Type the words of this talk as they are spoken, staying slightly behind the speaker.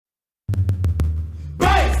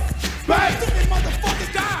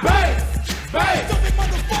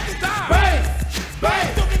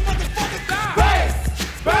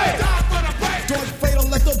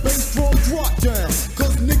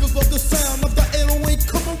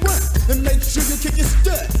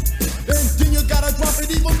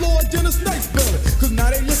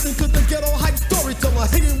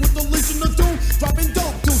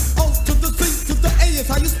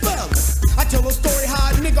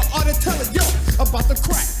about the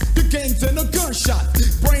crack, the gangs and the gunshot.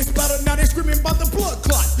 Brain splatter, now they screaming about the blood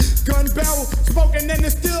clot. Gun barrel smoking and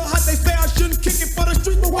it's still hot. They say I shouldn't kick it for the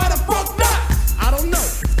street, but why the fuck not? I don't know,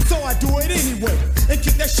 so I do it anyway. And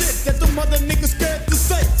kick that shit that the mother niggas scared to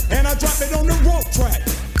say. And I drop it on the road track.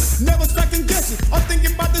 Never second guessing, I'm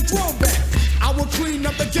thinking about the throwback. I would clean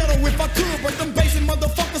up the ghetto if I could, but them basic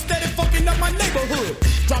motherfuckers steady fucking up my neighborhood.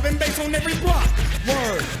 Dropping bass on every block,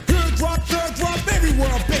 word. Good drop, third drop,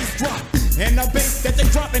 everywhere a bass drop. And the bass that they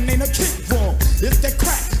dropping ain't a kick drum. It's that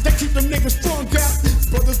crack that keep them niggas strung out.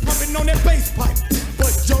 Brothers pumping on that bass pipe.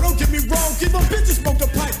 But yo, don't get me wrong, give a bitch smoke the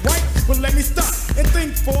pipe, right? But let me stop and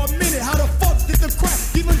think for a minute. How the fuck did the crack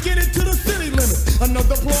even get into the city limits?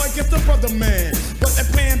 Another ploy against the brother man. But that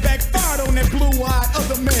plan backfired on that blue-eyed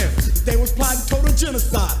other man. They was plotting total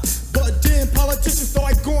genocide. But then politicians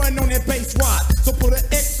started going on that base ride. So put an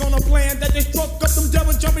X on a plan that they struck up them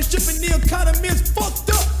devil jumping ship and the economy is fucked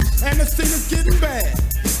up. And the scene is getting bad.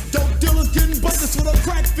 Dope dealers getting busted so the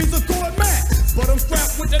crack fiends are going mad. But I'm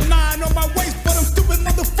strapped with the 9 on my waist for them stupid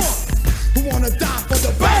motherfuckers who wanna die for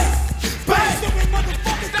the bass. Bass, stupid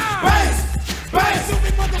motherfuckers die. Bass, bass,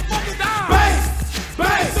 stupid motherfuckers die. Bass,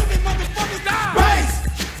 bass, stupid motherfuckers die. Bass,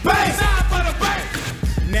 bass, die for the bass.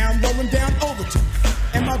 Now I'm rolling down Overton,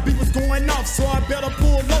 and my beat was going off, so I better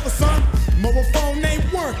pull over, son. Mobile phone ain't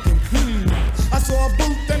working. I saw a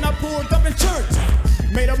booth and I pulled up in church.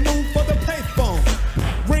 Made a move for the payphone.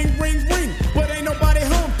 Ring, ring, ring, but ain't nobody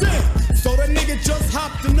home then. So the nigga just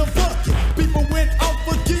hopped in the bucket. People went off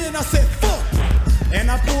again, I said fuck.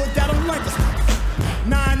 And I pulled out a Lancaster.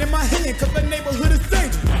 9 in my hand, cause the neighborhood is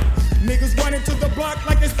dangerous. Niggas running to the block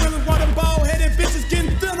like they spilling while them bald-headed bitches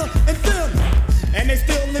getting thinner and thinner. And they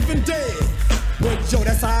still living dead. But yo,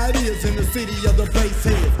 that's how it is in the city of the bass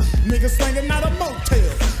heads. Niggas slanging out a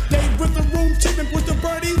motel. They rip the room cheap and put the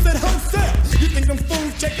birdies at hotel. You think them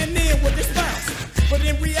fools checking in with their spouse, but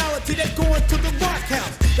in reality they going to the rock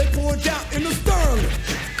house. They poured out in the Sterling.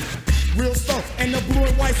 Real soft and the blue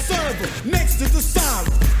and white server. Next is the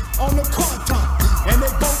siren on the car top. And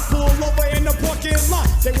they both pull over in the parking lot.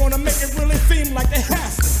 They wanna make it really seem like they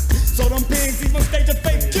have to. So them pigs even stage a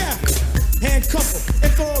fake captain. Handcuff them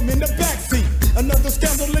and throw them in the backseat. Another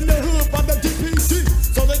scandal in the hood by the DPD.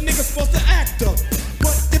 So the niggas supposed to act up.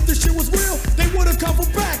 But if the shit was real, they would've come for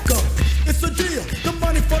backup. It's a deal, the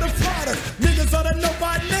money for the product. Niggas ought to know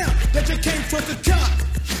by now that you can't trust a cop.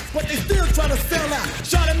 But they still try to sell out.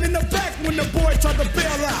 Shot him in the back when the boy tried to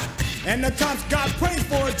bail out. And the cops got praised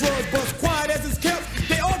for a drug bust. Quiet as it's kept,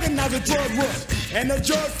 they organized a drug rush. And the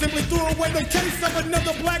judge simply threw away the case of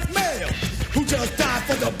another black male who just died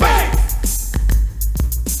for the bass.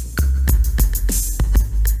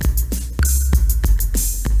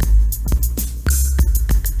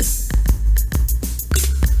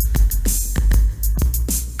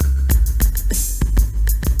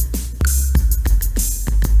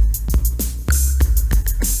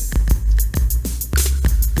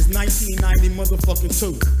 Motherfucking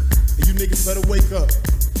two. And you niggas better wake up,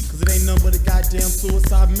 cause it ain't nothing but a goddamn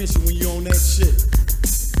suicide mission when you on that shit.